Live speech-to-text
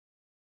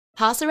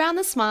Pass Around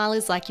the Smile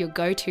is like your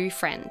go-to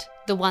friend,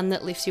 the one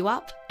that lifts you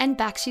up and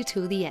backs you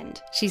till the end.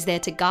 She's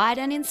there to guide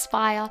and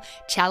inspire,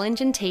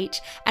 challenge and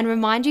teach, and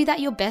remind you that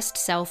your best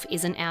self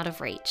isn't out of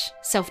reach.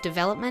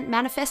 Self-development,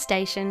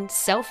 manifestation,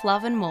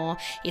 self-love and more,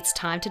 it's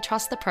time to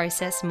trust the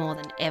process more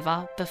than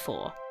ever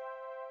before.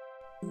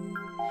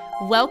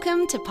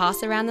 Welcome to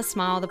Pass Around the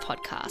Smile, the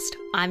podcast.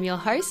 I'm your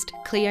host,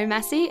 Cleo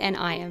Massey, and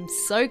I am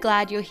so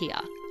glad you're here.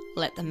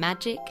 Let the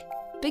magic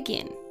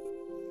begin.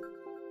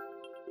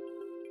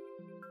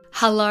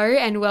 Hello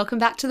and welcome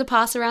back to the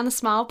Pass Around the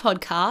Smile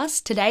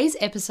podcast. Today's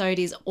episode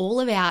is all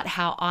about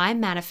how I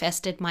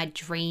manifested my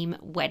dream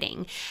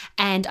wedding.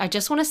 And I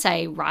just want to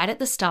say right at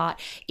the start,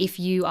 if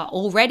you are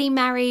already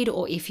married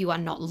or if you are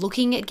not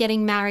looking at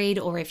getting married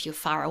or if you're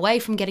far away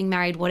from getting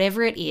married,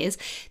 whatever it is,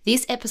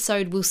 this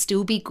episode will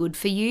still be good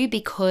for you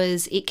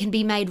because it can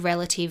be made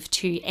relative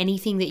to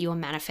anything that you're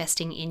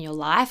manifesting in your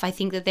life. I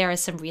think that there are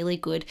some really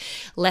good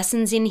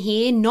lessons in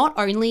here, not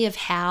only of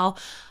how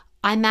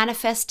I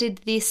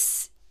manifested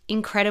this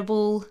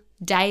incredible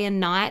day and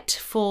night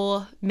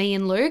for me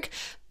and Luke,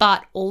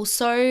 but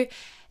also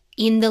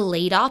in the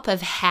lead up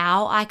of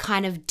how I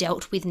kind of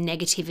dealt with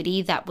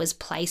negativity that was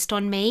placed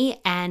on me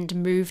and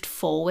moved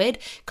forward,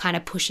 kind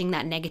of pushing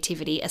that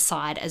negativity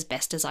aside as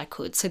best as I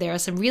could. So there are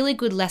some really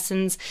good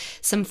lessons,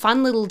 some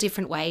fun little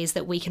different ways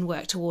that we can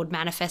work toward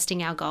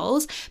manifesting our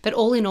goals. But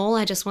all in all,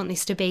 I just want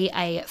this to be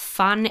a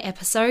fun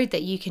episode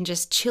that you can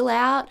just chill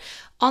out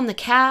on the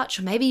couch,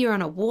 or maybe you're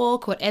on a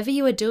walk, whatever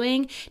you are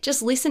doing,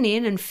 just listen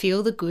in and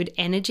feel the good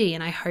energy.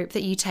 And I hope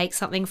that you take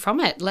something from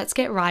it. Let's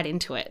get right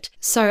into it.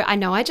 So I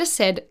know I just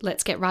said,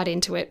 let's get right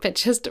into it, but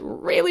just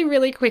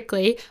really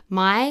quickly,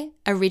 my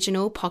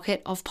original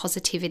pocket of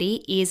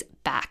positivity is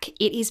back.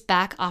 It is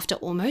back after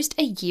almost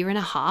a year and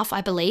a half,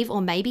 I believe,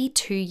 or maybe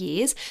 2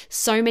 years.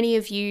 So many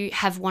of you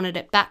have wanted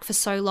it back for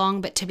so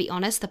long, but to be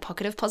honest, the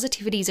pocket of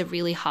positivities are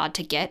really hard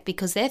to get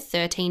because they're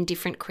 13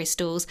 different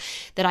crystals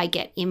that I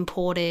get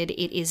imported.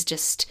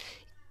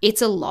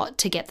 It's a lot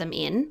to get them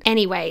in.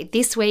 Anyway,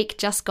 this week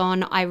just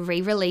gone, I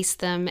re-released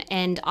them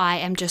and I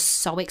am just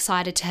so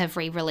excited to have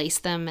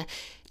re-released them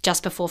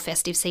just before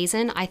festive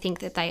season. I think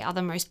that they are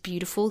the most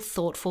beautiful,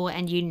 thoughtful,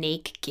 and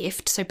unique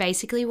gift. So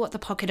basically what the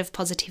pocket of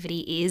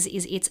positivity is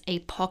it's a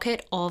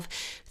pocket of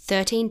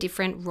 13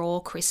 different raw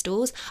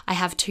crystals. I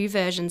have two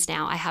versions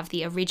now. I have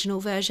the original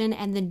version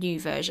and the new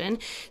version.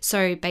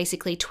 So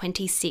basically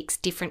 26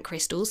 different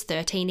crystals,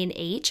 13 in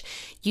each.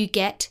 You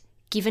get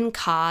given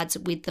cards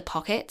with the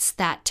pockets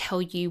that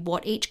tell you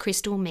what each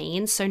crystal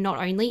means. So not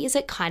only is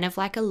it kind of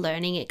like a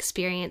learning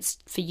experience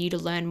for you to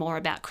learn more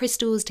about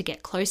crystals, to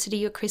get closer to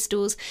your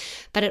crystals,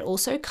 but it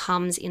also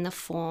comes in the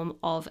form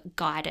of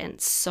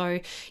guidance.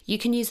 So you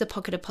can use the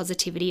pocket of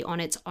positivity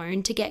on its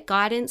own to get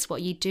guidance.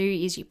 What you do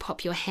is you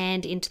pop your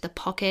hand into the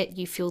pocket,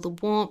 you feel the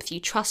warmth, you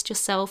trust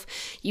yourself,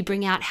 you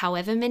bring out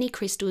however many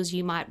crystals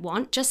you might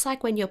want, just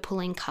like when you're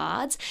pulling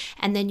cards,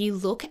 and then you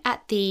look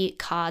at the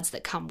cards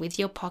that come with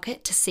your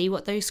pocket to see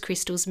what those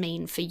crystals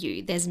mean for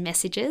you. There's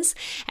messages,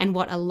 and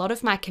what a lot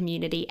of my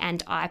community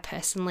and I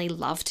personally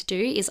love to do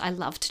is I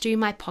love to do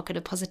my pocket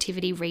of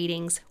positivity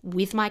readings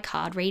with my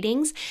card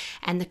readings,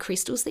 and the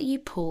crystals that you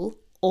pull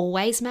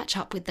always match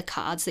up with the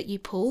cards that you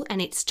pull,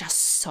 and it's just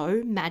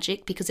so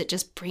magic because it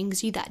just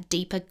brings you that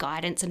deeper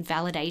guidance and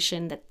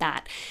validation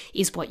that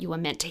is what you are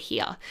meant to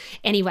hear.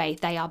 Anyway,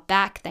 they are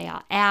back, they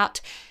are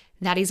out.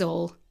 That is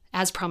all.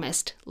 As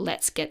promised,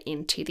 let's get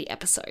into the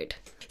episode.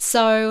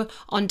 So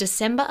on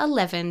December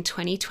 11,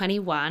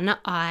 2021,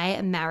 I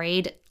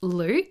married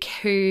Luke,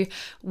 who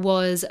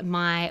was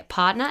my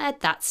partner at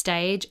that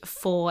stage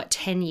for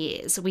 10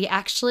 years. We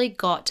actually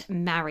got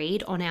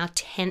married on our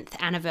 10th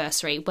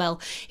anniversary. Well,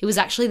 it was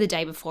actually the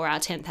day before our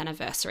 10th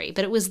anniversary,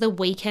 but it was the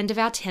weekend of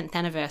our 10th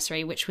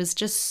anniversary, which was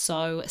just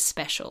so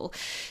special.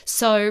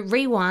 So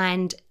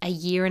rewind a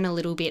year and a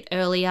little bit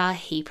earlier,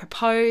 he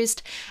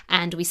proposed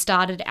and we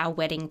started our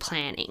wedding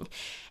planning.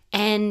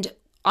 And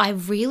I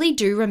really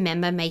do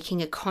remember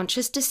making a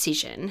conscious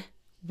decision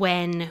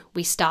when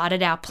we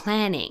started our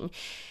planning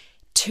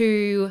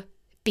to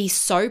be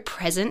so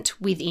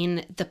present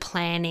within the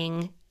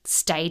planning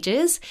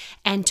stages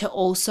and to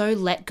also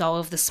let go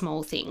of the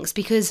small things,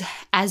 because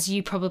as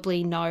you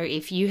probably know,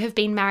 if you have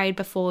been married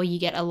before, you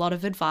get a lot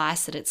of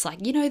advice that it's like,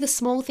 the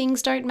small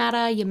things don't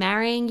matter, you're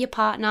marrying your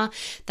partner,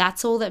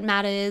 that's all that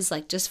matters,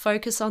 like just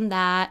focus on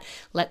that,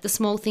 let the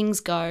small things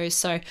go.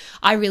 So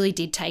I really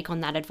did take on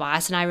that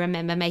advice, and I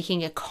remember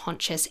making a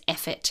conscious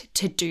effort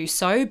to do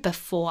so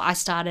before I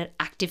started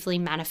actively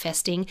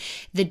manifesting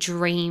the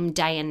dream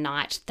day and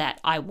night that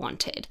I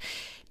wanted.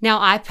 Now,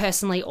 I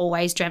personally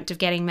always dreamt of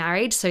getting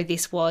married, so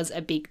this was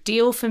a big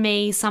deal for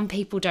me. Some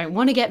people don't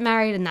want to get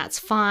married, and that's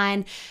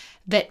fine.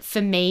 But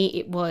for me,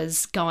 it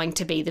was going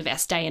to be the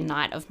best day and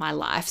night of my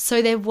life.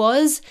 So there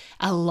was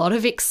a lot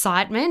of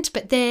excitement,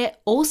 but there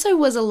also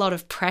was a lot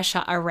of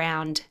pressure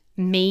around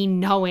me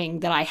knowing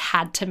that I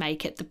had to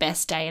make it the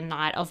best day and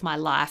night of my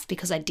life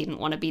because I didn't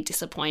want to be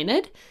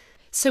disappointed.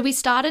 So we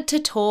started to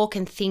talk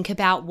and think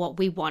about what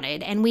we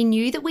wanted, and we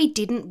knew that we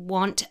didn't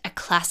want a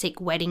classic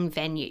wedding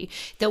venue,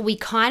 that we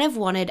kind of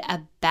wanted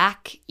a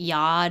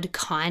backyard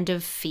kind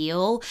of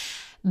feel.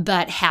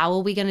 But how are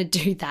we going to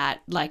do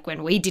that, like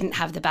when we didn't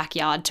have the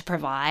backyard to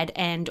provide?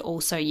 And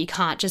also you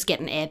can't just get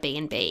an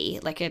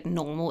Airbnb, like a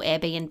normal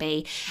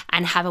Airbnb,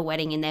 and have a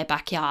wedding in their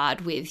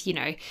backyard with,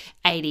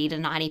 80 to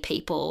 90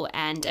 people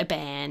and a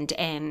band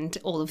and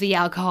all of the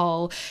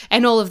alcohol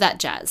and all of that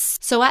jazz.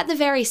 So at the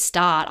very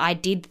start, I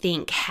did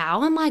think,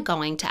 how am I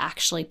going to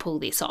actually pull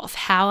this off?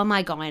 How am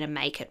I going to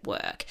make it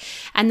work?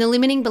 And the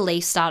limiting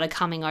beliefs started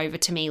coming over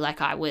to me, like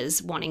I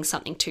was wanting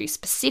something too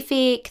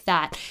specific,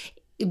 that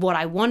what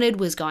I wanted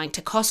was going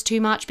to cost too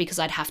much because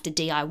I'd have to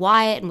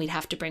DIY it and we'd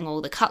have to bring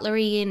all the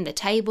cutlery in, the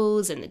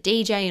tables and the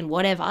DJ and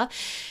whatever.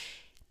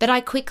 But I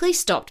quickly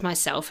stopped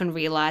myself and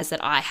realized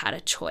that I had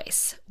a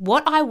choice.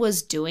 What I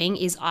was doing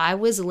is I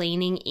was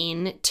leaning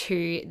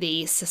into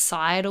the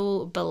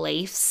societal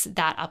beliefs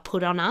that are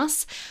put on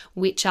us,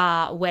 which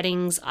are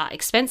weddings are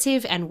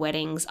expensive and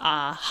weddings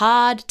are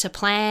hard to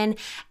plan,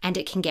 and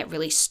it can get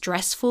really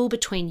stressful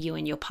between you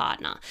and your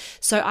partner.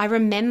 So I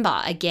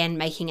remember, again,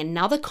 making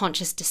another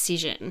conscious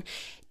decision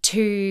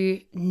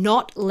to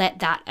not let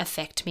that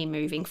affect me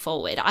moving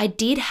forward. I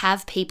did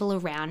have people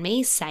around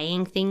me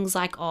saying things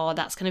like, oh,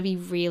 that's going to be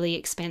really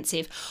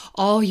expensive.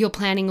 Oh, you're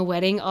planning a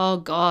wedding. Oh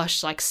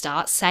gosh, like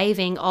start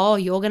saving. Oh,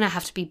 you're going to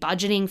have to be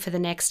budgeting for the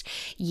next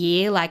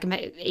year, like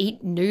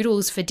eat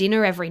noodles for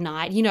dinner every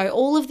night.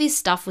 All of this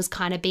stuff was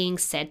kind of being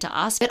said to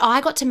us, but I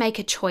got to make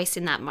a choice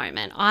in that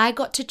moment. I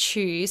got to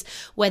choose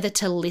whether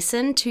to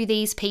listen to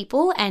these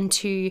people and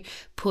to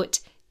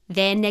put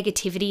their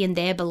negativity and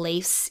their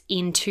beliefs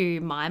into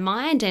my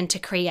mind and to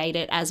create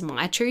it as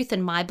my truth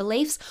and my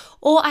beliefs,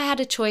 or I had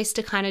a choice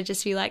to kind of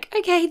just be like,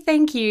 okay,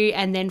 thank you,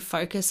 and then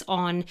focus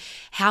on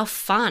how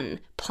fun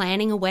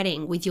planning a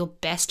wedding with your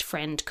best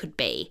friend could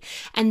be.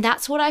 And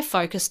that's what I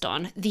focused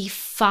on, the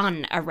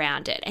fun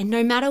around it. And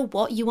no matter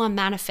what you are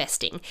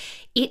manifesting,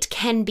 it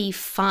can be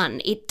fun.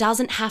 It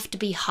doesn't have to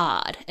be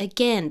hard.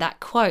 Again,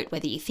 that quote,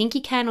 whether you think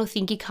you can or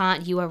think you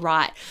can't, you are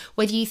right.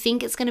 Whether you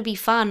think it's going to be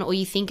fun or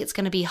you think it's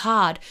going to be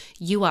hard,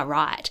 you are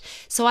right.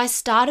 So I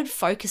started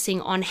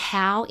focusing on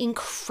how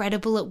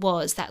incredible it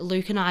was that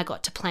Luke and I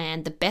got to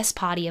plan the best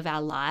party of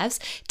our lives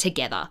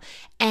together.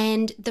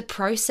 And the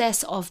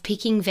process of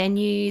picking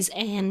venues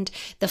and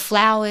the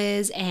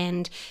flowers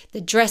and the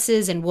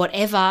dresses and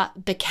whatever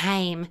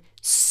became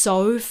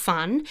so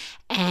fun,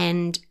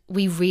 and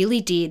we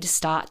really did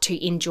start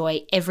to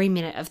enjoy every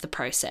minute of the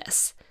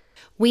process.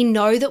 We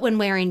know that when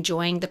we're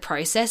enjoying the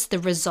process, the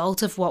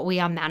result of what we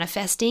are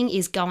manifesting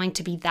is going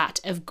to be that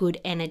of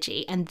good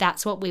energy, and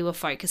that's what we were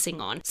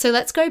focusing on. So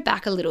let's go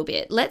back a little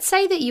bit. Let's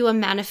say that you are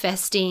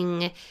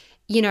manifesting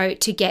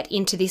to get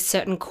into this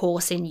certain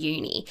course in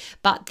uni.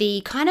 But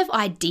the kind of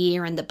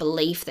idea and the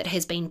belief that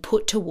has been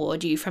put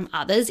toward you from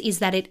others is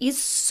that it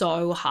is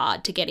so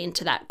hard to get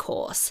into that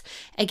course.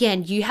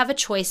 Again, you have a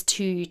choice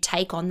to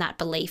take on that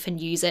belief and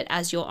use it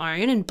as your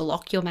own and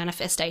block your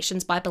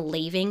manifestations by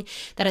believing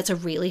that it's a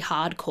really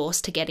hard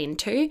course to get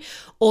into,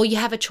 or you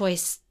have a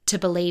choice to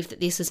believe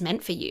that this is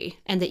meant for you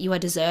and that you are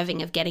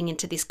deserving of getting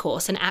into this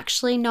course and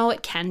actually know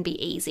it can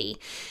be easy.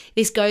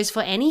 This goes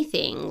for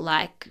anything,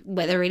 like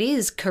whether it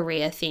is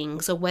career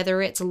things or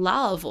whether it's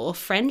love or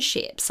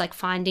friendships, like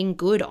finding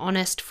good,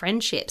 honest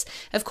friendships.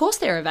 Of course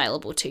they're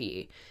available to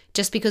you.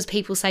 Just because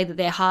people say that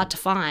they're hard to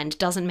find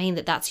doesn't mean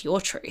that that's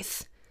your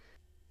truth.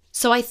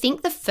 So I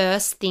think the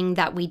first thing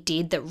that we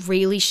did that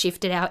really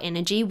shifted our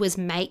energy was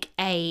make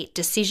a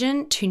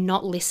decision to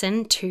not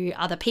listen to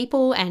other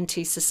people and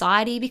to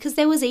society, because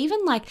there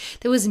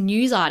was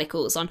news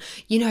articles on,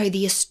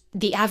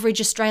 the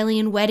average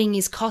Australian wedding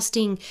is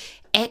costing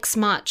X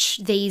much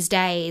these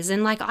days.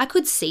 And I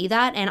could see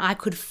that, and I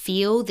could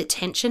feel the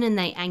tension and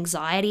the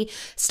anxiety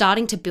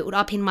starting to build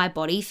up in my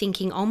body,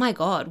 thinking, oh my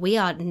God,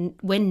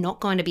 we're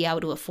not going to be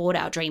able to afford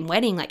our dream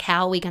wedding. Like,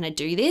 how are we going to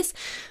do this?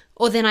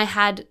 Or then I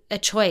had a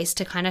choice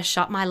to kind of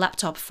shut my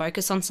laptop,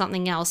 focus on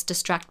something else,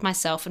 distract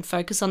myself, and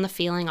focus on the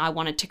feeling I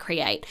wanted to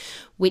create,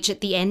 which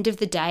at the end of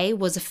the day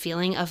was a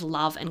feeling of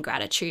love and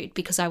gratitude,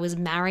 because I was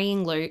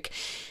marrying Luke.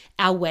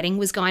 Our wedding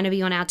was going to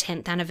be on our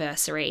 10th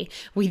anniversary.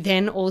 We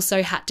then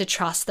also had to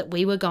trust that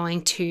we were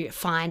going to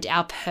find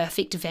our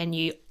perfect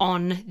venue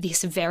on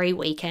this very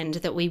weekend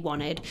that we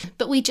wanted.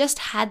 But we just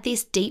had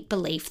this deep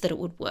belief that it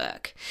would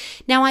work.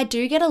 Now, I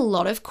do get a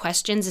lot of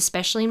questions,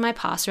 especially in my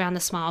Pass Around the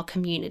Smile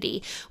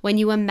community, when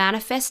you are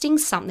manifesting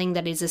something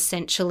that is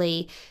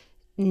essentially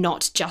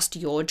not just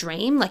your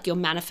dream, like you're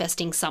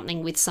manifesting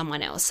something with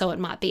someone else. So it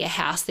might be a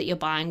house that you're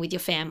buying with your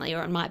family,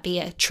 or it might be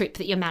a trip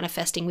that you're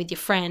manifesting with your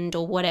friend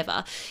or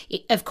whatever.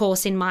 Of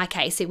course, in my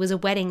case, it was a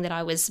wedding that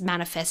I was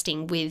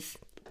manifesting with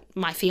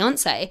my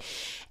fiance.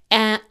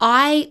 And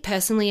I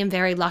personally am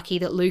very lucky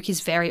that Luke is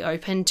very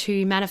open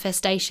to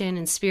manifestation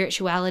and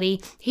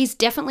spirituality. He's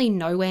definitely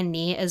nowhere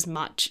near as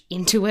much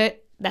into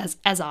it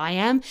as I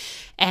am,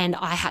 and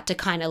I had to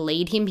kind of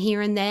lead him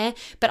here and there.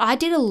 But I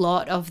did a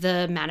lot of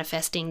the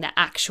manifesting, the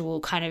actual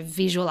kind of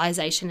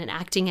visualization and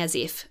acting as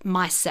if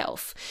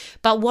myself.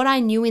 But what I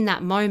knew in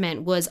that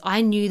moment was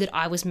I knew that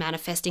I was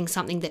manifesting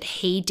something that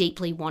he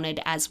deeply wanted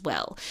as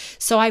well.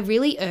 So I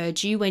really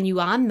urge you, when you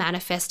are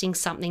manifesting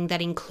something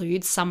that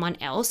includes someone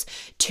else,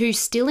 to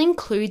still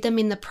include them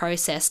in the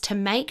process, to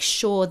make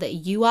sure that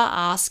you are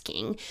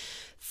asking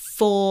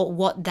for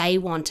what they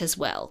want as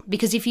well.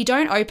 Because if you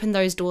don't open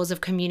those doors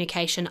of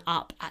communication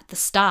up at the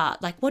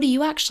start, like, what do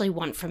you actually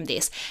want from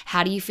this?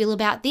 How do you feel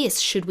about this?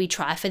 Should we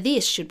try for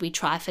this? Should we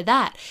try for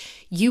that?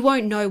 You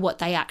won't know what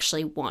they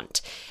actually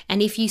want.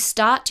 And if you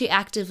start to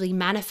actively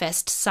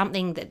manifest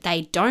something that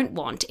they don't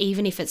want,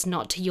 even if it's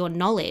not to your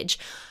knowledge,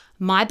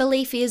 my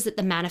belief is that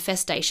the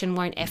manifestation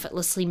won't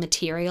effortlessly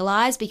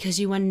materialize because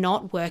you are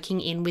not working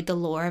in with the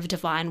law of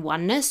divine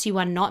oneness. You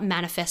are not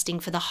manifesting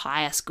for the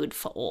highest good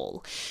for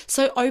all.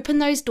 So open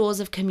those doors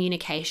of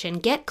communication,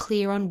 get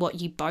clear on what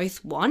you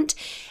both want,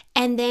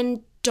 and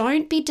then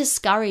don't be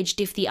discouraged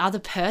if the other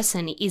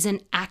person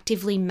isn't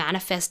actively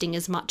manifesting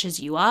as much as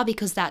you are,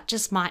 because that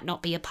just might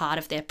not be a part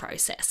of their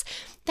process.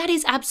 That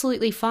is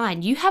absolutely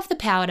fine. You have the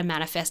power to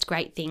manifest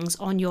great things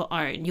on your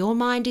own. Your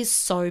mind is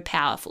so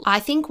powerful. I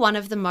think one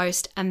of the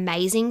most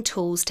amazing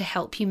tools to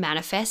help you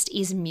manifest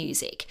is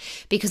music,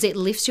 because it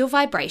lifts your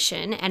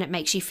vibration and it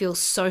makes you feel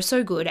so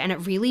good, and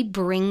it really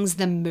brings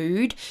the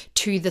mood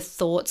to the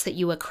thoughts that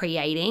you are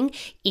creating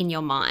in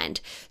your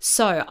mind.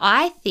 So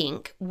I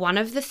think one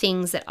of the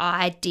things that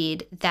I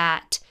did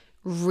that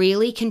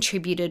really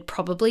contributed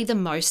probably the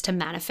most to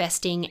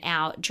manifesting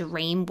our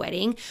dream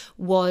wedding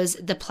was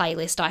the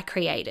playlist I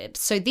created.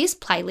 So this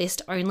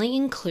playlist only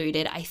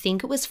included, I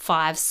think it was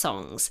 5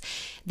 songs.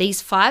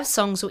 These 5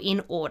 songs were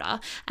in order,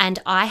 and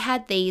I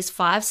had these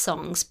 5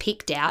 songs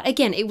picked out.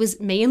 Again, it was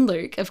me and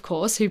Luke, of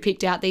course, who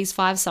picked out these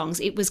 5 songs.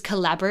 It was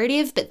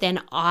collaborative, but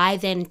then I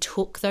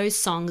took those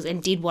songs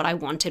and did what I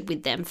wanted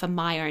with them for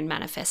my own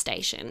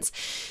manifestations.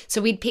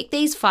 So we'd pick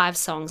these 5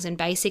 songs, and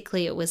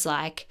basically it was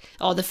like,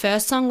 the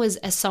first song was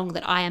a song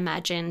that I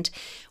imagined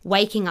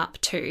waking up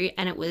to,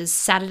 and it was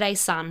Saturday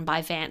Sun by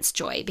Vance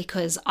Joy,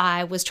 because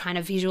I was trying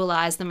to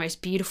visualize the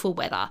most beautiful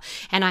weather,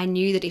 and I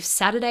knew that if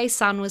Saturday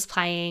Sun was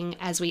playing,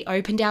 as we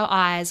opened our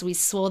eyes, we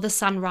saw the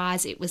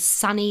sunrise, it was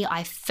sunny,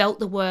 I felt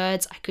the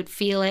words, I could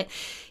feel it.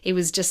 It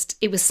was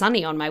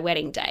sunny on my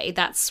wedding day.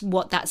 That's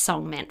what that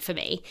song meant for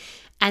me.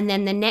 And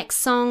then the next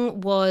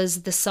song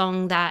was the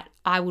song that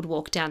I would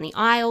walk down the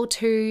aisle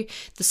to.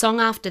 The song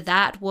after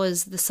that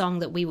was the song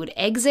that we would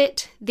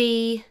exit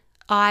the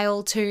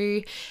aisle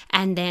to.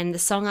 And then the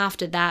song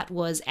after that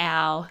was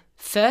our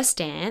first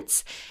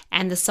dance.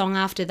 And the song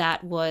after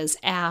that was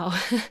our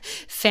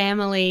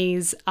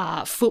family's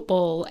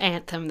football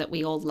anthem that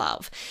we all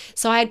love.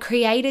 So I had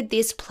created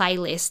this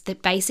playlist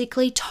that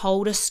basically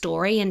told a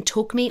story and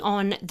took me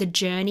on the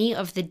journey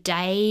of the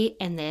day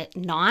and the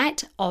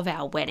night of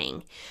our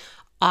wedding.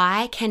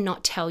 I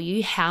cannot tell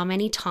you how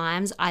many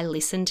times I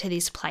listened to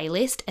this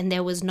playlist, and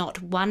there was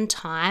not one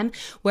time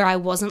where I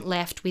wasn't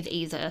left with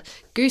either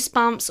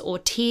goosebumps or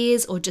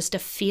tears or just a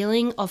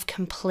feeling of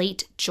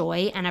complete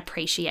joy and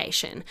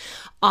appreciation.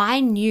 I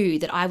knew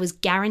that I was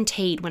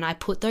guaranteed, when I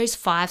put those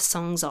 5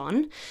 songs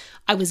on,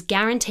 I was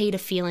guaranteed a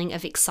feeling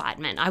of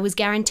excitement. I was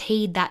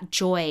guaranteed that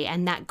joy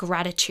and that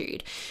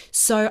gratitude.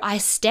 So I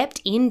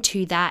stepped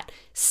into that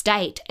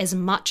state as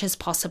much as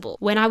possible.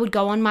 When I would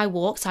go on my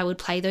walks, I would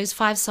play those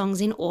 5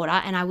 songs in order,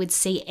 and I would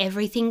see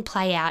everything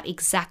play out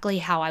exactly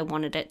how I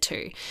wanted it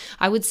to.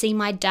 I would see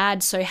my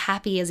dad so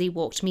happy as he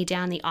walked me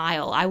down the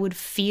aisle. I would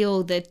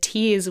feel the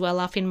tears well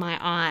up in my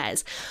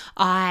eyes.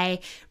 I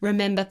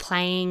remember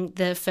playing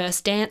the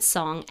first dance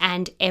song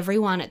and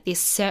everyone at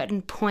this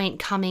certain point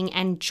coming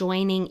and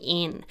joining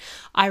in.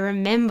 I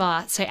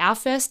remember, so our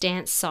first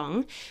dance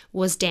song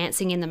was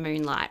Dancing in the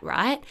Moonlight,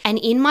 right? And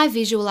in my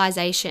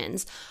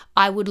visualizations,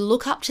 I would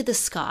look up to the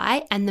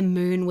sky and the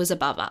moon was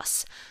above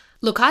us.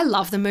 Look, I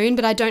love the moon,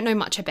 but I don't know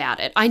much about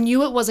it. I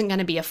knew it wasn't going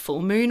to be a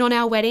full moon on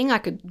our wedding. I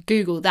could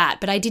Google that,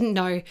 but I didn't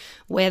know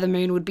where the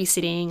moon would be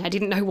sitting. I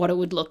didn't know what it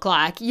would look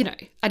like.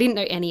 I didn't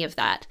know any of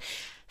that.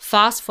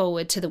 Fast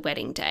forward to the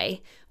wedding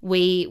day.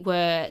 We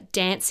were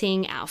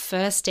dancing our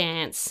first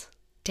dance,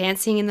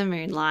 Dancing in the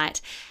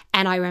Moonlight,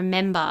 and I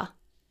remember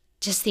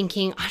just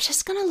thinking, I'm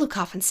just going to look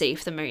up and see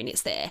if the moon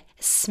is there.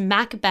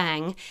 Smack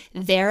bang,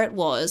 there it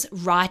was,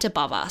 right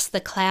above us. The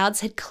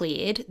clouds had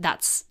cleared.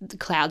 The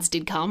clouds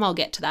did come. I'll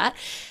get to that.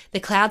 The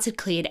clouds had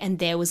cleared and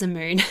there was a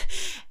moon.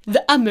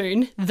 The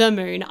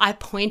moon. I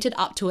pointed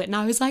up to it and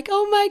I was like,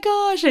 oh my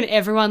gosh. And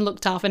everyone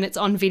looked up, and it's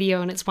on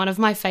video, and it's one of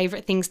my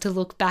favorite things to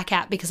look back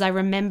at, because I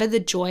remember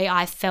the joy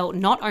I felt,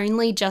 not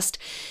only just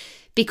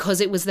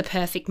because it was the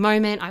perfect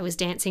moment. I was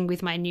dancing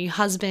with my new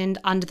husband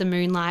under the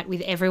moonlight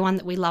with everyone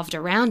that we loved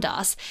around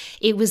us.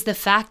 It was the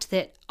fact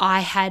that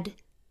I had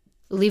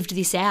lived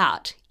this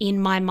out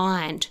in my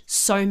mind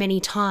so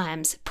many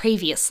times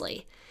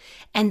previously.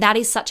 And that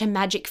is such a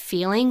magic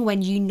feeling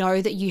when you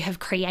know that you have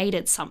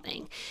created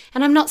something.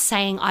 And I'm not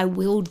saying I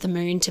willed the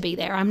moon to be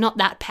there. I'm not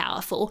that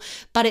powerful,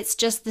 but it's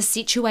just the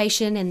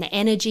situation and the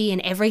energy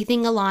and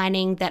everything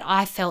aligning that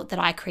I felt that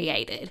I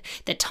created.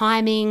 The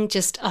timing,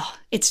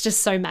 it's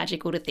just so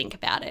magical to think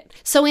about it.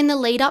 So in the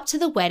lead up to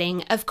the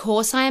wedding, of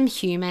course I am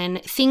human.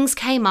 Things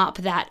came up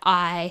that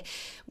I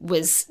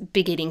was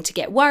beginning to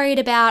get worried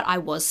about. I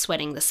was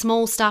sweating the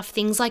small stuff,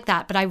 things like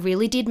that. But I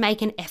really did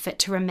make an effort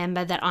to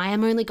remember that I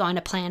am only going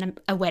to plan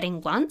a wedding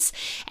once.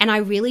 And I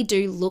really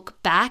do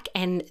look back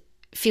and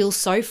feel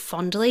so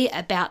fondly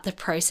about the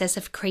process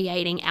of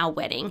creating our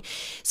wedding.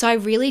 So I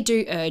really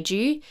do urge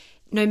you,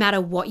 no matter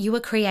what you are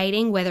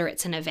creating, whether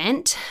it's an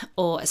event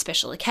or a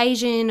special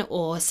occasion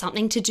or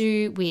something to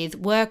do with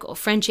work or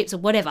friendships or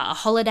whatever, a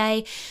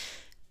holiday,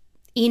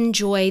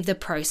 enjoy the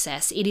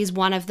process. It is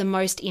one of the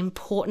most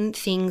important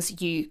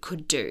things you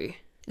could do.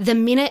 The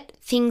minute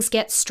things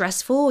get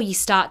stressful, you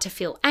start to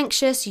feel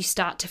anxious, you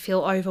start to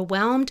feel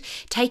overwhelmed,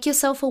 take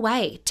yourself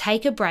away,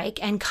 take a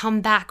break, and come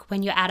back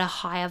when you're at a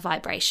higher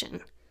vibration.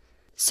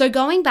 So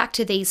going back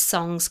to these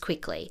songs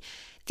quickly,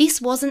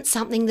 this wasn't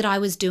something that I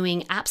was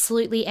doing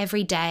absolutely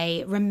every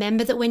day.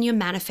 Remember that when you're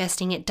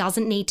manifesting, it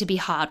doesn't need to be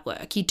hard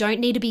work. You don't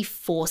need to be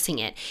forcing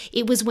it.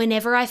 It was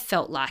whenever I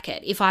felt like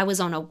it. If I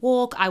was on a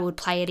walk, I would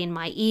play it in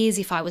my ears.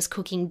 If I was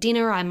cooking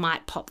dinner, I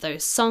might pop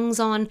those songs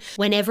on.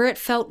 Whenever it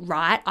felt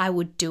right, I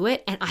would do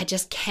it. And I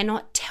just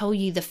cannot tell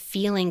you the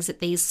feelings that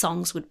these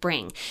songs would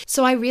bring.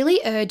 So I really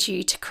urge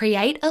you to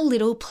create a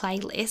little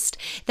playlist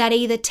that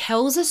either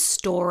tells a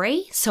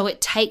story, so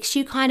it takes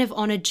you kind of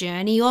on a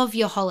journey of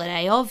your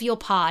holiday, of your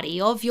party,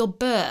 of your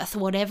birth,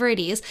 whatever it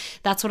is.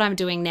 That's what I'm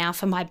doing now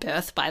for my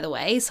birth, by the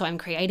way. So I'm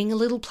creating a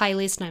little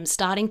playlist and I'm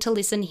starting to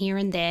listen here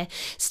and there,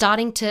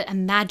 starting to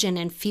imagine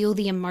and feel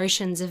the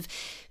emotions of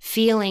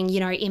feeling,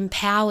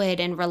 empowered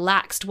and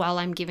relaxed while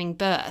I'm giving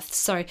birth.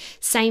 So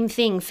same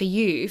thing for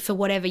you, for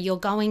whatever you're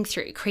going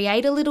through.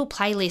 Create a little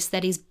playlist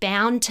that is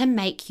bound to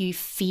make you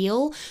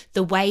feel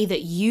the way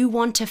that you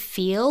want to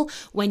feel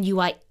when you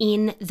are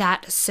in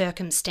that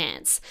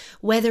circumstance.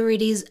 Whether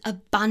it is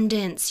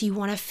abundance, you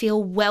want to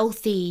feel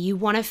wealthy, you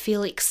want to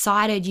feel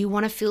excited, you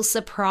want to feel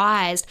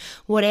surprised,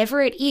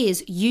 whatever it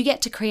is, you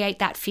get to create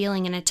that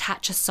feeling and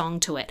attach a song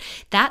to it.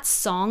 That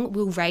song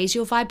will raise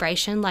your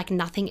vibration like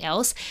nothing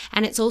else.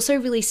 And it's also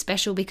really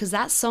special because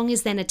that song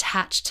is then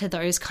attached to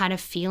those kind of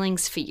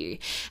feelings for you.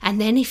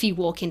 And then if you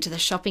walk into the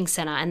shopping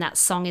center and that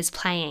song is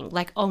playing,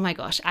 like, oh my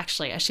gosh,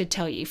 actually, I should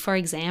tell you, for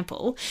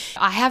example,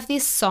 I have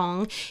this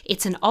song.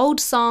 It's an old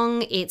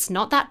song. It's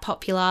not that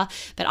popular,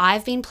 but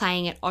I've been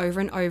playing it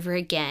over and over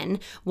again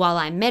while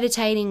I'm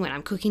meditating, when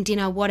I'm cooking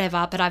dinner,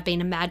 whatever. But I've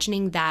been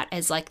imagining that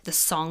as like the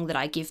song that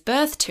I give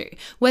birth to.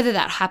 Whether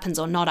that happens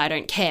or not, I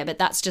don't care, but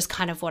that's just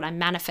kind of what I'm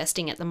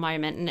manifesting at the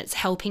moment. And it's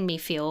helping me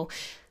feel,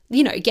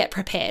 get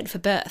prepared for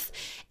birth.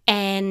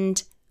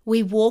 And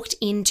we walked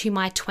into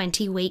my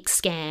 20-week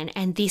scan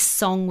and this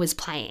song was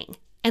playing.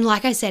 And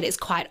like I said, it's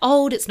quite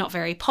old. It's not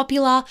very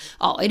popular.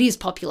 Oh, it is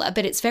popular,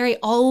 but it's very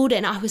old.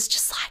 And I was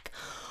just like,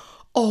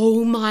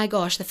 oh my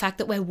gosh, the fact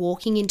that we're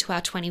walking into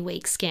our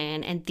 20-week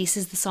scan and this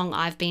is the song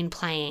I've been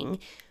playing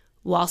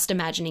whilst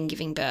imagining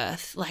giving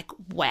birth. Like,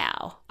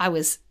 wow. I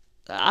was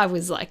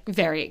like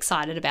very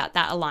excited about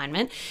that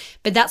alignment,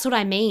 but that's what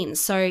I mean.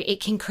 So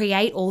it can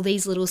create all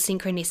these little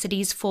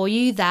synchronicities for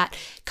you that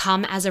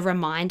come as a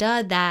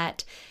reminder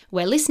that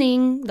we're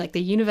listening. Like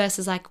the universe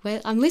is like,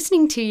 I'm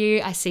listening to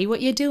you. I see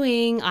what you're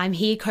doing. I'm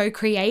here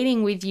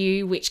co-creating with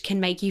you, which can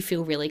make you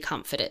feel really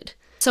comforted.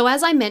 So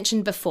as I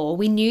mentioned before,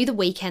 we knew the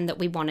weekend that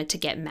we wanted to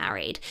get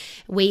married.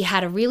 We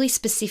had a really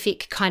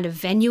specific kind of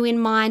venue in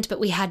mind, but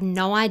we had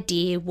no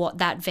idea what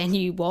that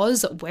venue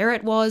was, where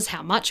it was,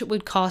 how much it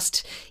would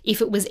cost,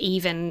 if it was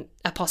even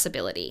a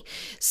possibility.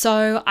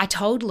 So I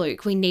told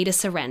Luke, we need to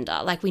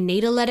surrender. Like, we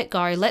need to let it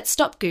go. Let's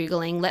stop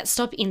Googling. Let's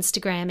stop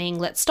Instagramming.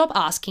 Let's stop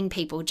asking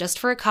people just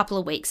for a couple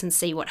of weeks and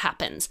see what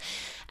happens.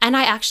 And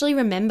I actually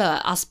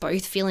remember us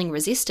both feeling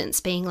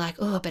resistance, being like,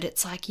 oh, but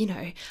it's like,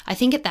 I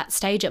think at that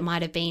stage it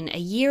might have been a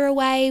year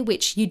away,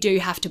 which you do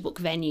have to book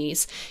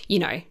venues,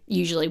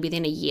 usually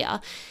within a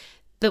year.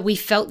 But we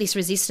felt this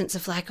resistance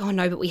of like, oh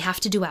no, but we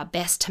have to do our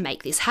best to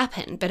make this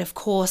happen. But of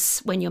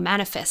course, when you're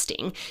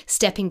manifesting,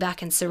 stepping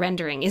back and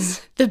surrendering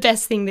is the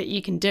best thing that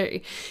you can do.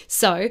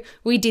 So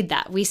we did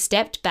that. We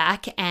stepped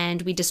back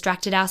and we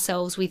distracted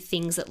ourselves with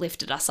things that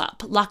lifted us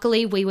up.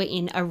 Luckily, we were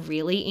in a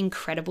really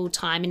incredible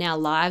time in our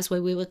lives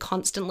where we were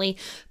constantly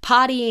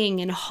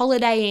partying and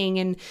holidaying,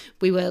 and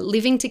we were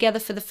living together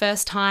for the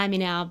first time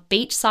in our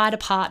beachside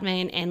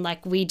apartment. And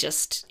like,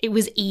 it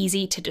was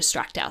easy to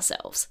distract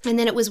ourselves. And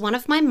then it was one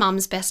of my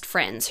mum's best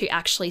friends who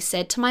actually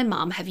said to my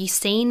mum, have you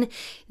seen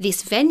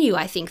this venue?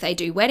 I think they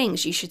do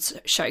weddings. You should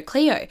show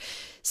Cleo.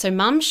 So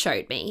mum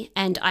showed me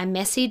and I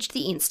messaged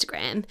the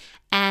Instagram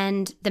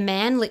and the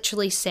man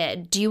literally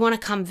said, do you want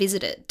to come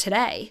visit it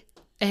today?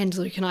 And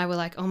Luke and I were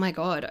like, oh my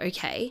God,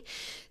 okay.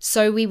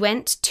 So we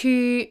went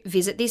to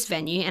visit this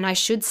venue, and I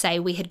should say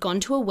we had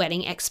gone to a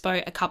wedding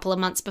expo a couple of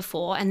months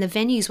before, and the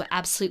venues were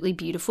absolutely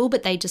beautiful,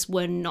 but they just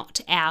were not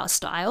our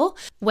style.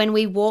 When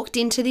we walked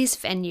into this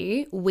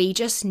venue, we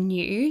just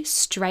knew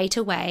straight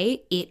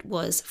away it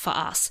was for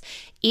us.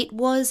 It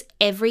was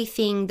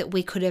everything that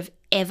we could have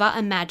ever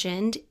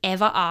imagined,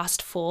 ever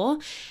asked for,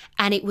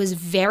 and it was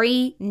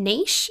very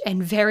niche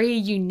and very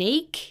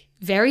unique,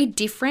 very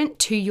different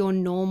to your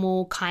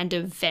normal kind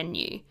of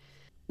venue.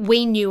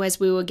 We knew as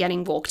we were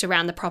getting walked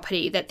around the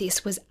property that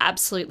this was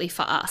absolutely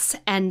for us.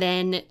 And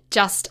then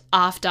just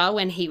after,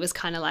 when he was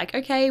kind of like,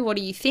 okay, what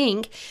do you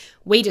think?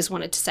 We just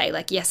wanted to say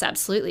like, yes,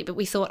 absolutely. But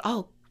we thought,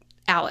 oh,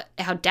 our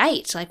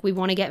date, like we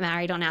want to get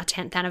married on our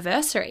 10th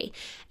anniversary.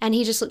 And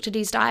he just looked at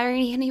his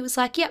diary and he was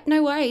like, yep,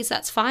 no worries,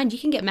 that's fine. You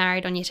can get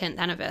married on your 10th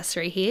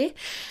anniversary here.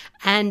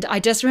 And I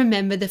just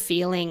remember the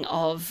feeling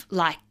of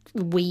like,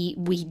 we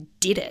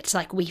did it.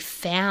 Like we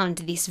found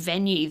this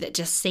venue that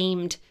just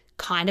seemed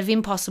kind of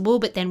impossible,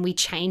 but then we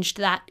changed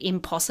that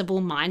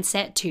impossible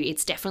mindset to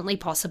it's definitely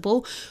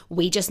possible.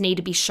 We just need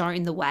to be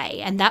shown the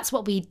way. And that's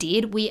what we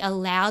did. We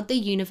allowed the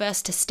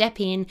universe to step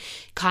in,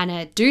 kind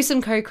of do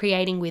some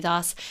co-creating with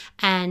us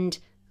and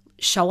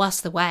show us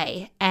the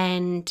way.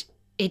 And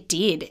it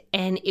did,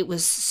 and it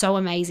was so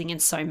amazing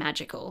and so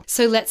magical.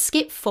 So let's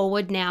skip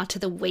forward now to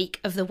the week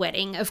of the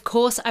wedding. Of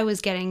course, I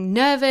was getting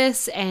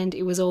nervous and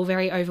it was all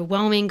very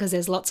overwhelming because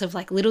there's lots of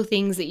like little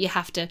things that you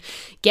have to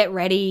get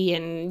ready,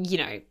 and you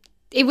know,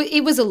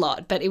 it was a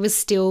lot, but we were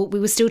still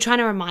trying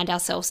to remind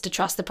ourselves to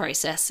trust the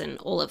process and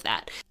all of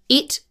that.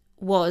 It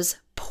was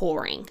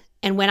pouring.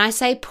 And when I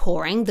say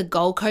pouring, the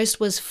Gold Coast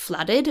was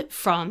flooded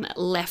from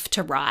left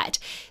to right.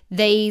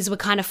 These were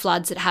kind of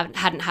floods that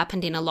hadn't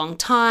happened in a long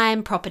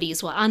time.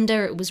 Properties were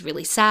under. It was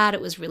really sad.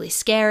 It was really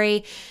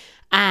scary.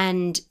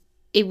 And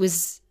it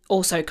was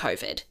also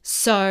COVID.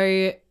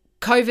 So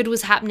COVID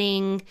was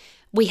happening.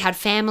 We had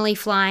family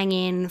flying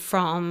in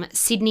from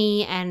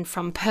Sydney and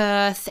from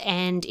Perth,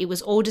 and it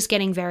was all just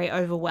getting very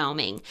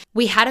overwhelming.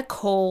 We had a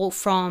call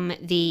from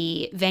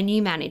the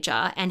venue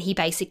manager, and he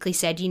basically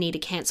said, you need to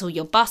cancel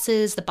your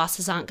buses. The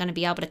buses aren't going to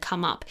be able to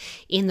come up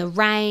in the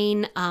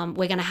rain. We're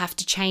going to have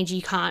to change.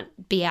 You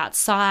can't be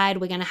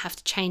outside. We're going to have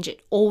to change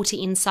it all to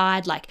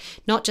inside, like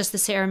not just the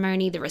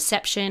ceremony, the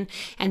reception.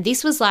 And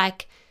this was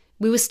like,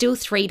 we were still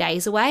 3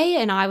 days away,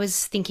 and I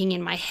was thinking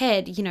in my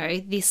head, you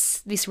know,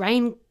 this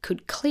rain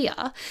could clear.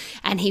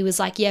 And he was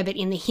like, yeah, but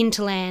in the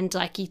hinterland,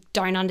 like you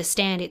don't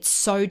understand. It's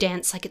so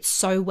dense, like it's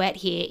so wet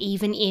here.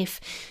 Even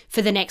if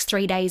for the next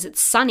 3 days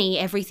it's sunny,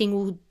 everything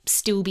will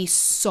still be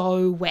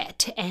so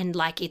wet. And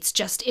like, it's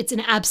an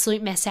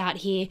absolute mess out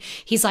here.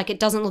 He's like, it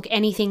doesn't look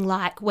anything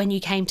like when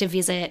you came to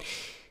visit.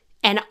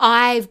 And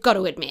I've got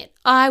to admit,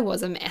 I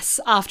was a mess.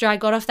 After I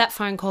got off that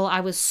phone call, I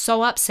was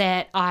so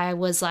upset. I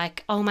was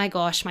like, oh my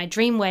gosh, my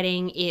dream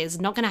wedding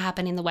is not going to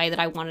happen in the way that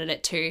I wanted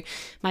it to.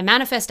 My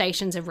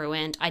manifestations are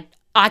ruined.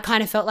 I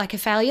kind of felt like a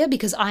failure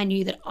because I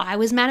knew that I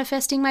was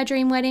manifesting my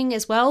dream wedding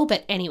as well.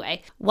 But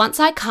anyway, once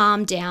I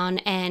calmed down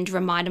and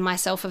reminded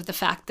myself of the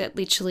fact that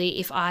literally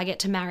if I get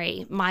to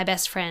marry my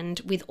best friend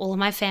with all of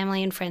my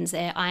family and friends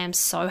there, I am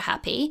so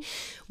happy,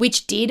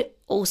 which did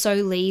also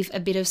leave a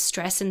bit of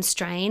stress and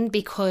strain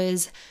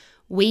because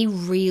we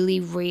really,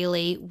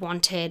 really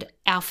wanted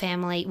our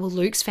family, well,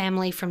 Luke's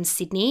family from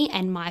Sydney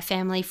and my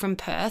family from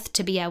Perth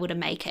to be able to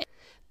make it.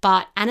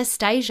 But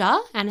Anastasia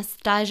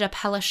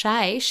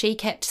Palaszczuk, she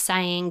kept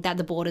saying that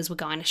the borders were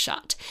going to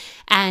shut.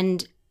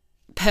 And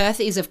Perth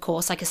is, of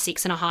course, like a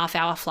 6.5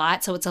 hour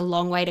flight, so it's a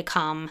long way to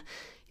come.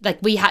 Like,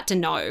 we had to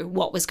know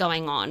what was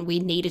going on. We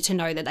needed to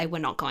know that they were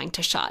not going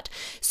to shut.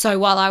 So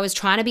while I was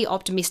trying to be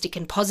optimistic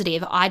and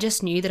positive, I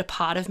just knew that a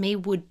part of me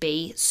would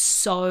be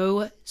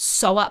so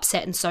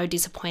upset and so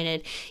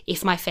disappointed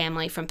if my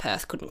family from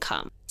Perth couldn't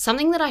come.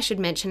 Something that I should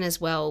mention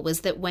as well was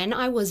that when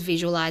I was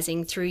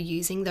visualizing through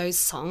using those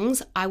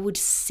songs, I would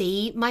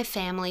see my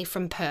family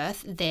from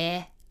Perth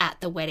there at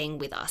the wedding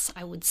with us.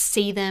 I would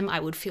see them, I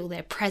would feel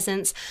their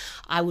presence,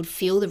 I would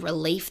feel the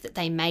relief that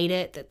they made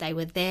it, that they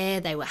were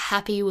there, they were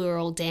happy, we were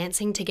all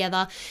dancing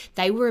together.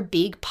 They were a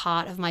big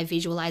part of my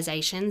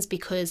visualizations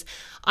because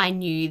I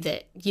knew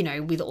that, you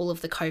know, with all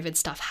of the COVID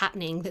stuff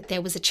happening, that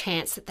there was a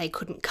chance that they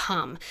couldn't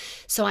come.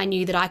 So I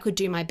knew that I could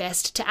do my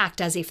best to act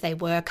as if they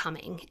were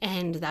coming,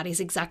 and that is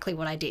exactly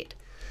what I did.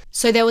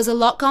 So there was a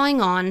lot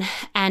going on,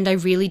 and I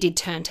really did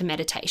turn to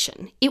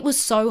meditation. It was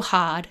so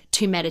hard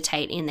to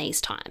meditate in these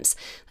times.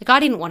 Like,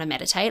 I didn't want to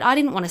meditate. I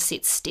didn't want to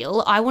sit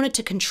still. I wanted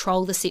to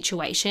control the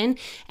situation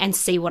and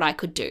see what I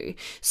could do.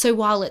 So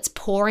while it's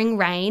pouring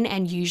rain,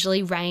 and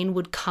usually rain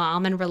would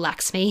calm and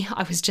relax me,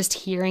 I was just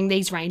hearing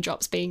these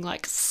raindrops being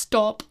like,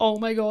 stop, oh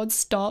my God,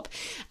 stop.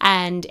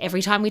 And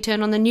every time we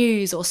turn on the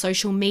news or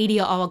social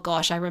media, oh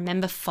gosh, I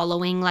remember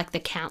following like the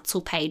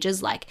council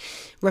pages, like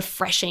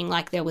refreshing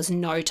like there was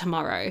no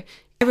tomorrow.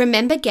 I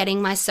remember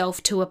getting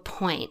myself to a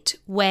point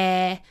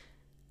where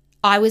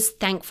I was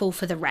thankful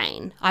for the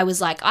rain. I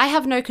was like, I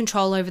have no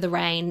control over the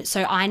rain,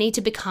 so I need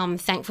to become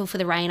thankful for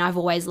the rain. I've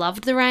always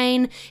loved the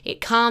rain.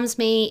 It calms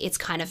me. It's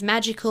kind of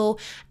magical.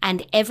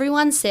 And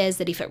everyone says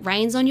that if it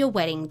rains on your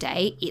wedding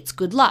day, it's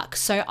good luck.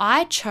 So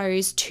I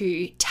chose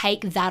to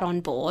take that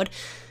on board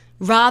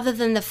rather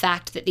than the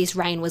fact that this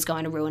rain was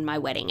going to ruin my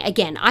wedding.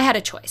 Again, I had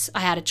a choice. I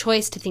had a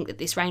choice to think that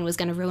this rain was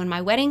going to ruin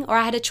my wedding, or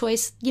I had a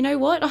choice, you know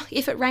what,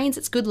 if it rains,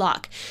 it's good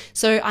luck.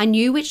 So I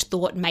knew which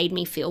thought made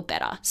me feel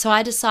better. So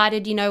I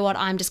decided, you know what,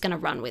 I'm just going to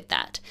run with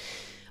that.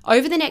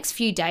 Over the next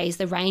few days,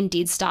 the rain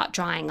did start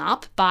drying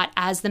up, but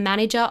as the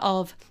manager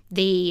of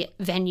the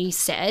venue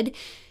said,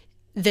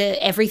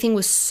 everything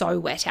was so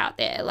wet out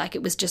there. Like,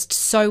 it was just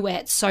so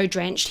wet, so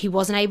drenched. He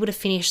wasn't able to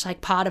finish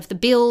like part of the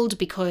build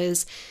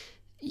because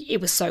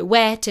it was so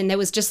wet, and there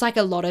was just like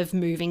a lot of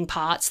moving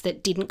parts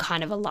that didn't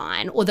kind of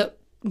align, or that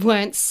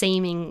weren't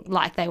seeming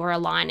like they were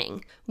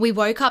aligning. We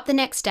woke up the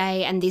next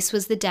day, and this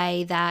was the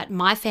day that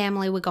my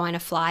family were going to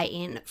fly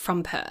in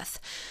from Perth.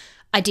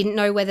 I didn't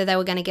know whether they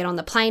were going to get on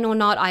the plane or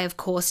not. I, of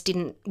course,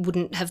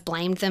 wouldn't have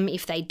blamed them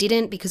if they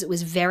didn't, because it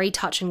was very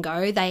touch and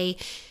go.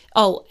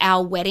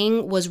 Our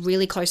wedding was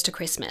really close to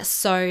Christmas.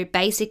 So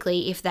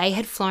basically, if they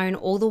had flown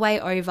all the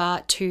way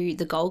over to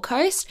the Gold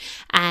Coast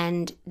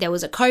and there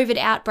was a COVID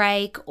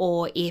outbreak,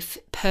 or if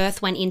Perth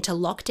went into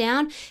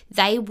lockdown,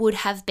 they would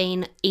have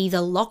been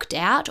either locked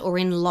out or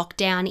in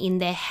lockdown in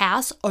their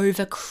house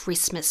over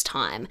Christmas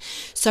time.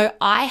 So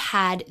I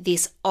had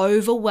this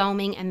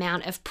overwhelming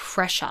amount of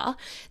pressure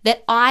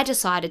that I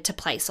decided to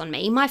place on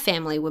me. My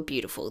family were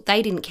beautiful.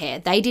 They didn't care.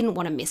 They didn't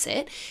want to miss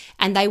it.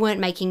 And they weren't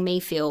making me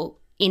feel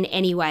in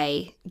any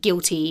way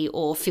guilty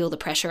or feel the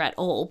pressure at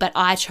all. But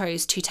I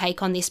chose to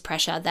take on this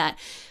pressure that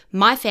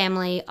my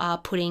family are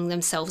putting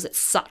themselves at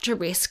such a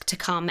risk to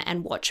come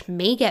and watch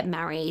me get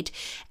married,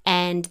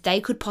 and they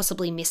could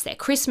possibly miss their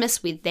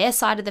Christmas with their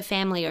side of the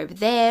family over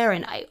there.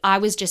 And I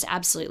was just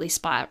absolutely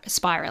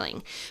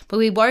spiraling. But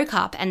we woke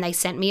up and they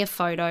sent me a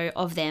photo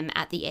of them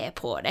at the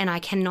airport. And I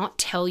cannot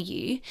tell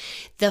you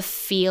the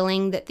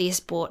feeling that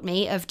this brought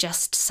me of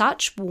just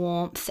such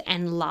warmth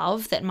and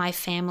love, that my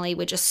family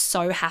were just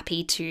so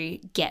happy to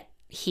get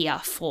here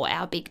for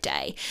our big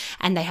day.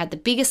 And they had the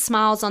biggest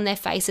smiles on their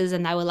faces,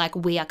 and they were like,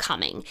 we are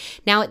coming.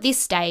 Now, at this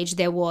stage,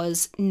 there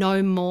was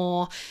no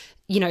more,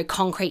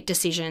 concrete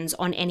decisions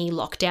on any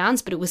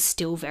lockdowns, but it was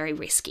still very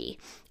risky.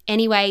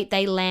 Anyway,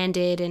 they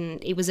landed,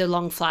 and it was a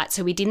long flight,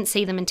 so we didn't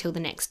see them until the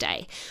next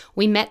day.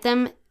 We met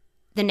them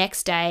the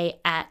next day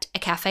at a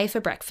cafe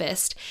for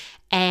breakfast,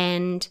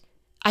 and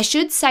I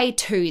should say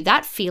too,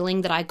 that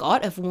feeling that I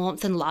got of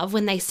warmth and love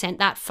when they sent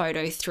that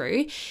photo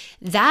through,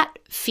 that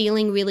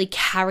feeling really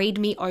carried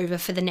me over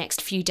for the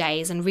next few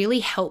days and really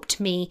helped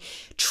me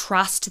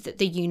trust that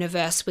the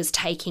universe was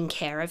taking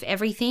care of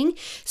everything.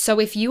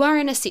 So if you are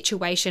in a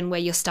situation where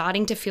you're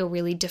starting to feel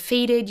really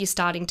defeated, you're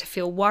starting to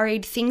feel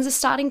worried, things are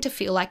starting to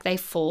feel like they're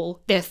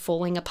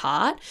falling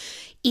apart,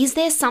 is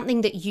there something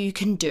that you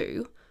can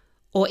do,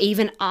 or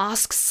even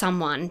ask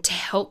someone to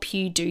help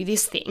you do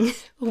this thing,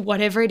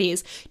 whatever it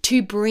is,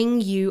 to bring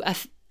you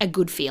a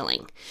good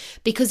feeling?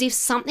 Because if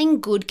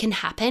something good can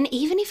happen,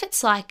 even if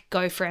it's like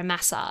go for a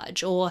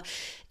massage, or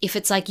if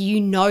it's like,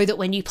 that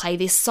when you play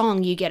this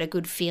song, you get a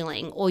good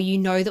feeling, or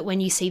that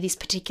when you see this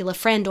particular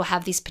friend or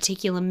have this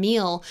particular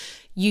meal,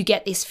 you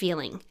get this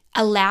feeling.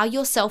 Allow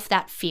yourself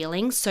that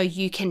feeling so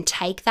you can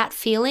take that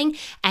feeling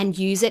and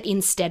use it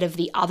instead of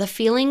the other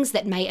feelings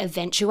that may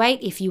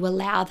eventuate if you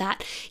allow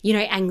that,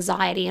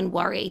 anxiety and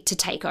worry to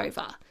take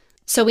over.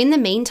 So in the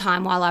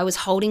meantime, while I was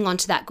holding on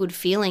to that good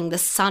feeling, the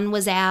sun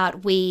was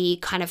out. We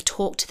kind of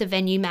talked to the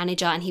venue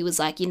manager, and he was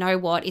like, you know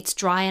what, it's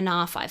dry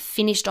enough. I've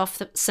finished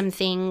off some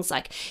things.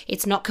 Like,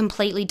 it's not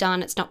completely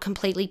done. It's not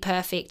completely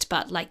perfect,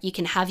 but like, you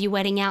can have your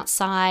wedding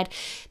outside.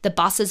 The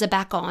buses are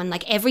back on.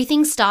 Like,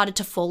 everything started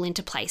to fall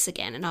into place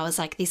again. And I was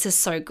like, this is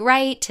so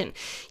great. And,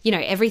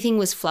 everything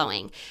was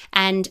flowing.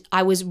 And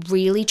I was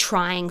really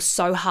trying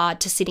so hard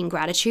to sit in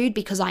gratitude,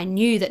 because I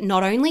knew that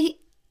not only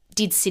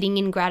did sitting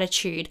in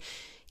gratitude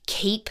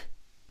keep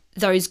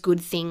those good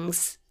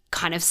things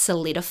kind of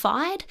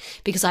solidified,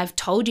 because I've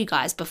told you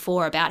guys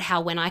before about how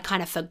when I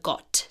kind of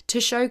forgot to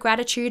show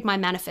gratitude, my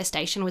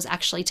manifestation was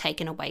actually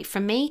taken away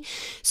from me.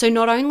 So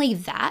not only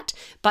that,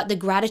 but the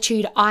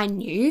gratitude I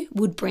knew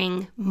would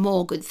bring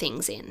more good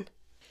things in.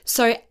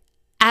 So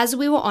as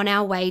we were on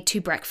our way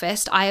to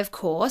breakfast, I, of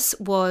course,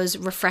 was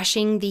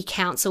refreshing the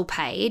council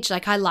page.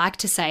 Like, I like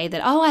to say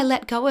that, I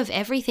let go of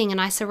everything and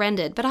I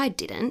surrendered, but I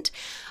didn't.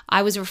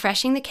 I was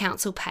refreshing the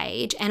council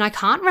page, and I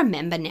can't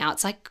remember now.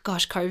 It's like,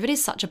 gosh, COVID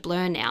is such a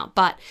blur now.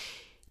 But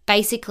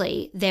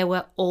basically, there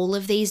were all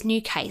of these new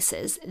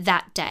cases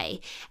that day,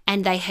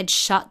 and they had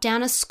shut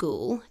down a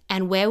school.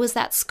 And where was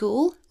that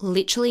school?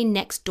 Literally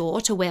next door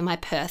to where my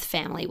Perth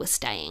family was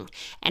staying.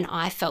 And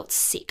I felt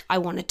sick. I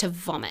wanted to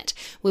vomit.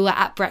 We were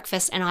at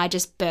breakfast and I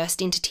just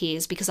burst into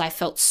tears because I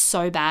felt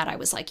so bad. I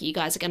was like, you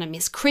guys are going to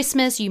miss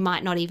Christmas. You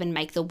might not even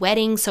make the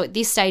wedding. So at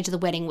this stage, the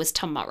wedding was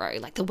tomorrow.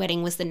 Like, the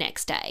wedding was the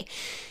next day.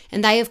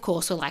 And they, of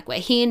course, were like, we're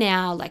here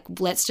now. Like,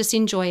 let's just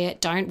enjoy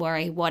it. Don't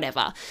worry,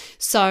 whatever.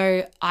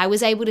 So I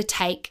was able to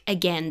take,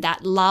 again,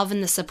 that love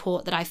and the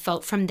support that I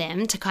felt from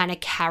them to kind of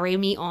carry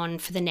me on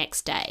for the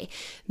next day.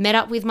 Met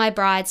up with my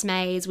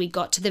bridesmaids, we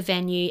got to the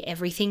venue,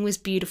 everything was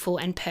beautiful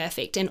and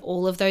perfect, and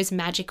all of those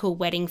magical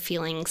wedding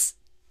feelings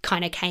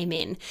kind of came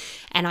in,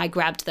 and I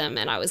grabbed them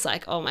and I was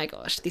like, oh my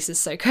gosh, this is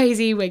so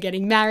crazy. We're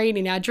getting married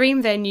in our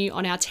dream venue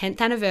on our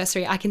 10th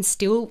anniversary. I can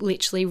still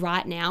literally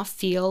right now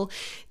feel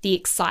the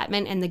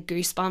excitement and the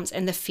goosebumps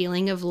and the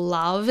feeling of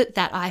love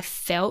that I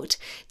felt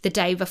the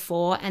day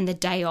before and the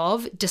day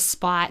of,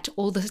 despite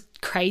all the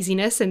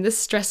craziness and the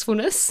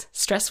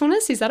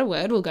stressfulness, is that a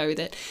word? We'll go with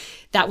it,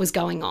 that was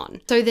going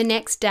on. So the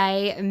next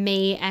day,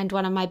 me and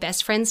one of my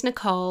best friends,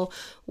 Nicole,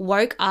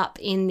 woke up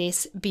in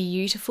this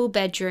beautiful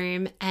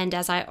bedroom, and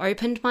as I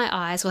opened my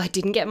eyes, well, I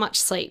didn't get much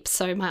sleep,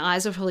 so my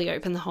eyes were probably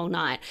open the whole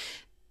night.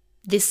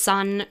 This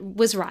sun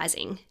was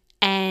rising,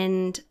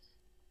 and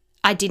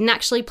I didn't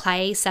actually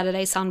play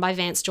Saturday Sun by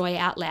Vance Joy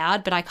out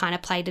loud, but I kind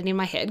of played it in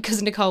my head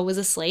because Nicole was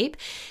asleep.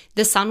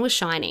 The sun was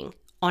shining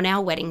on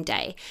our wedding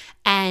day,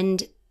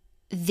 and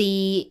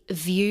the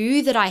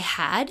view that I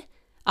had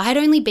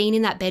only been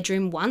in that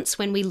bedroom once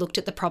when we looked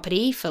at the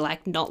property for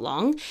like not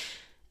long.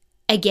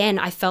 Again,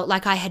 I felt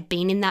like I had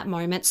been in that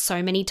moment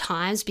so many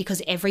times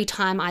because every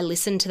time I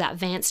listened to that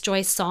Vance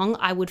Joy song,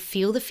 I would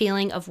feel the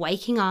feeling of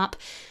waking up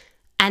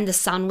and the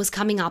sun was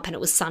coming up and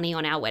it was sunny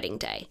on our wedding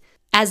day.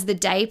 As the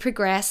day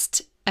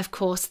progressed, of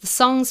course, the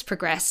songs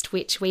progressed,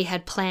 which we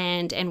had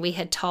planned and we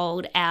had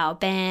told our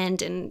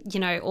band and,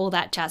 all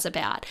that jazz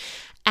about.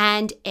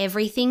 And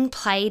everything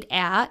played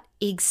out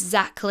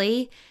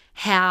exactly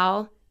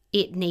how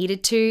it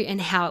needed to and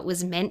how it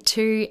was meant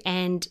to.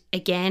 And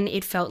again,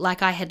 it felt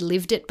like I had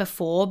lived it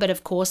before, but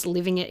of course,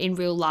 living it in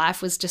real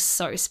life was just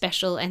so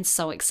special and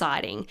so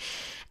exciting.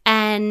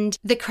 And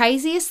the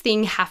craziest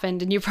thing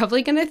happened, and you're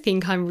probably going to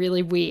think I'm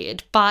really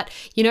weird, but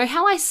you know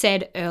how I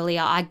said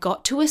earlier, I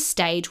got to a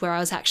stage where I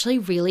was actually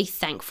really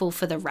thankful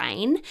for the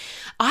rain?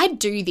 I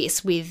do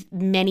this with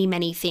many,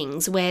 many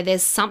things where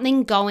there's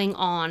something going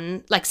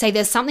on, like say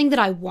there's something that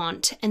I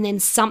want and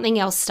then something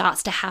else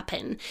starts to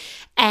happen,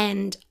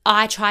 and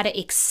I try to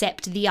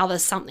accept the other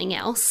something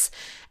else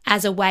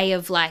as a way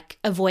of like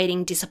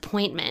avoiding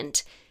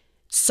disappointment.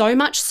 So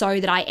much so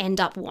that I end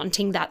up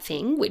wanting that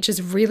thing, which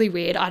is really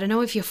weird. I don't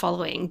know if you're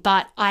following,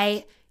 but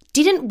I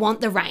didn't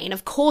want the rain.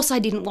 Of course I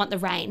didn't want the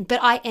rain, but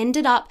I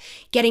ended up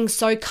getting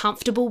so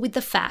comfortable with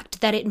the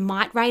fact that it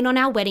might rain on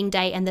our wedding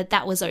day and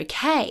that was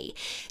okay,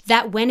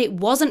 that when it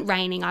wasn't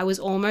raining, I was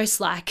almost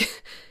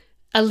like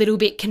a little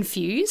bit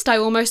confused. I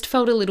almost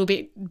felt a little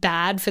bit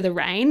bad for the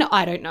rain.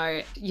 I don't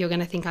know. You're going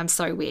to think I'm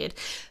so weird.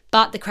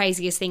 But the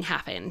craziest thing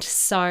happened.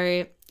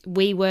 So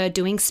we were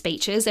doing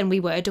speeches and we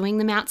were doing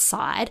them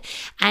outside.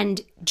 And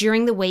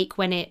during the week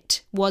when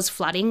it was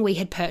flooding, we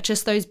had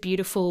purchased those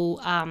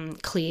beautiful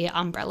clear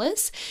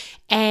umbrellas,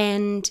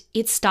 and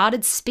it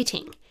started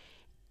spitting.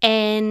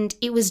 And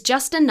it was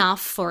just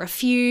enough for a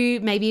few,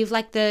 maybe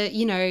like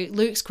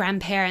Luke's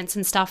grandparents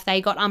and stuff,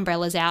 they got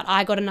umbrellas out.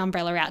 I got an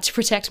umbrella out to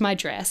protect my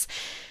dress.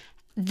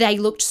 They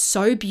looked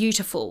so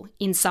beautiful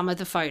in some of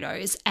the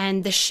photos,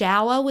 and the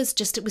shower was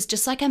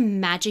just like a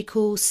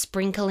magical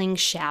sprinkling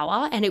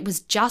shower, and it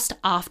was just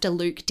after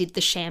Luke did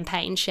the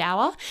champagne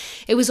shower.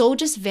 It was all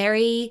just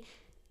very,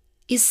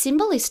 is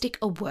symbolistic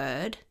a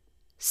word?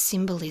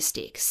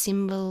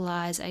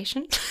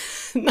 Symbolization?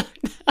 No,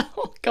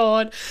 oh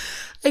God.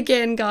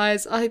 Again,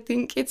 guys, I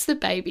think it's the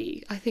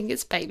baby. I think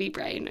it's baby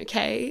brain,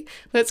 okay?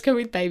 Let's go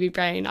with baby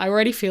brain. I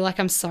already feel like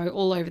I'm so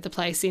all over the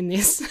place in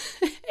this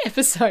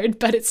episode,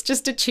 but it's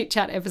just a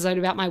chit-chat episode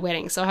about my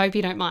wedding, so I hope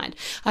you don't mind.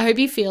 I hope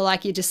you feel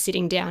like you're just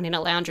sitting down in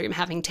a lounge room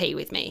having tea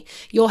with me.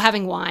 You're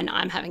having wine,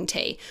 I'm having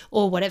tea,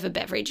 or whatever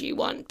beverage you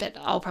want, but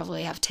I'll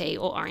probably have tea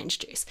or orange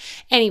juice.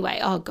 Anyway,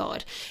 oh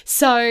God.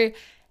 So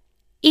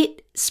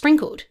it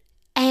sprinkled.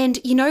 And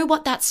you know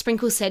what that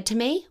sprinkle said to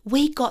me?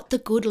 We got the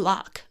good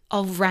luck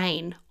of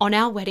rain on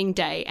our wedding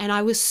day, and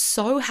I was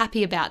so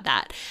happy about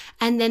that.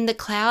 And then the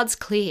clouds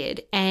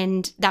cleared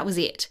and that was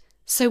it.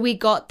 So we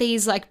got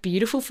these like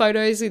beautiful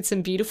photos with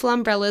some beautiful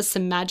umbrellas,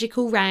 some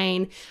magical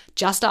rain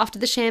just after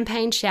the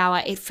champagne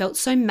shower. It felt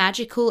so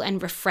magical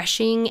and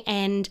refreshing,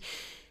 and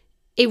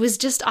it was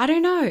just, I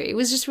don't know, it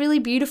was just really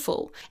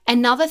beautiful.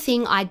 Another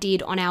thing I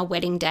did on our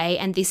wedding day,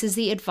 and this is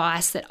the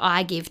advice that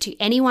I give to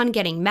anyone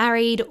getting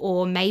married,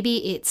 or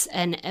maybe it's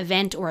an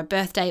event or a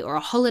birthday or a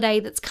holiday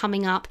that's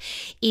coming up,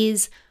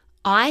 is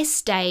I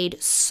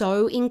stayed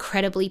so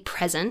incredibly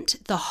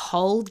present the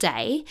whole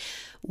day,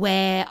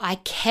 where I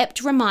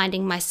kept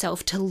reminding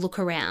myself to look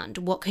around.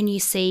 What can you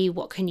see?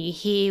 What can you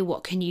hear?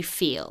 What can you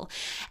feel?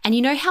 And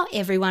you know how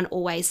everyone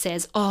always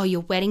says, oh,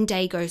 your wedding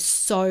day goes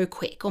so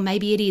quick, or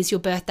maybe it is your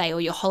birthday or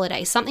your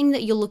holiday, something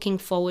that you're looking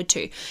forward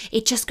to.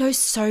 It just goes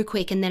so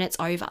quick and then it's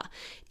over.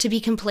 To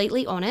be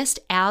completely honest,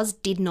 ours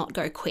did not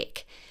go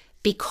quick,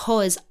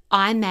 because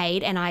I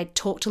made, and I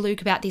talked to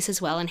Luke about this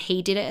as well, and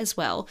he did it as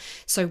well.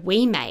 So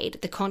we made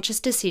the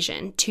conscious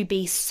decision to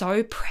be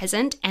so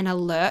present and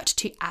alert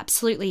to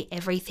absolutely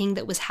everything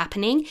that was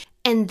happening.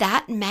 And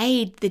that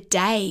made the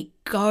day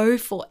go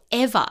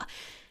forever.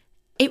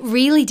 It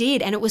really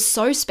did. And it was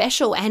so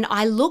special. And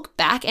I look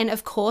back and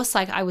of course,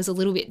 like I was a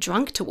little bit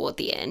drunk toward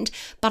the end,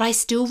 but I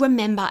still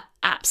remember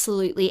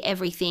absolutely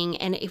everything.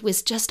 And it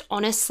was just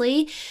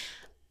honestly,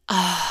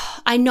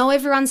 I know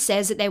everyone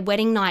says that their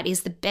wedding night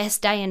is the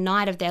best day and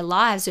night of their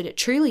lives, but it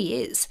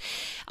truly is.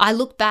 I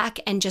look back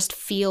and just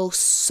feel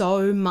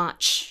so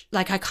much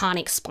like I can't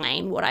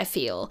explain what I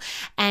feel.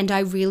 And I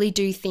really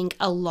do think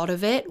a lot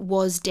of it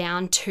was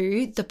down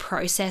to the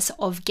process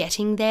of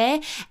getting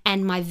there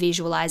and my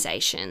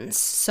visualizations.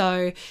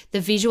 So the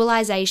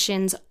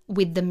visualizations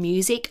with the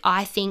music,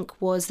 I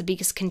think, was the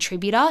biggest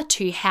contributor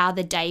to how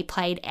the day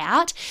played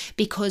out,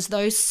 because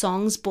those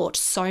songs brought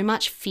so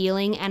much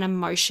feeling and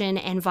emotion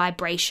and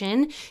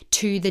vibration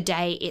to the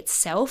day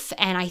itself.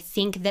 And I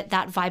think that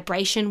that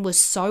vibration was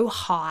so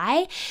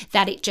high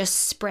that it just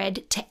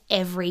spread to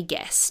every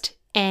guest.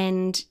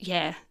 And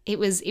yeah, it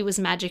was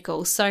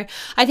magical. So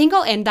I think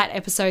I'll end that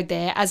episode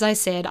there. As I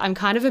said, I'm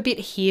kind of a bit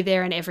here,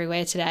 there, and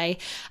everywhere today.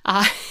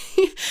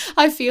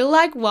 I feel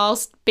like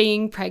whilst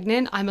being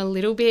pregnant, I'm a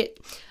little bit,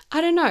 I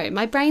don't know,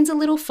 my brain's a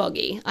little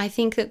foggy. I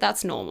think that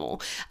that's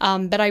normal.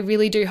 But I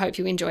really do hope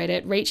you enjoyed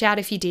it. Reach out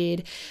if you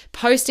did.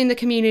 Post in the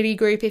community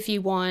group if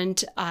you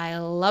want. I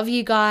love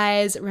you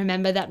guys.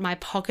 Remember that my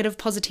Pocket of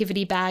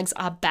Positivity bags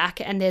are back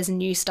and there's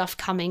new stuff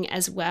coming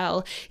as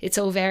well. It's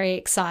all very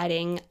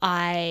exciting.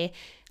 I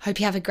hope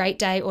you have a great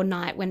day or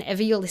night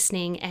whenever you're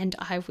listening, and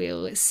I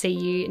will see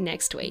you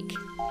next week.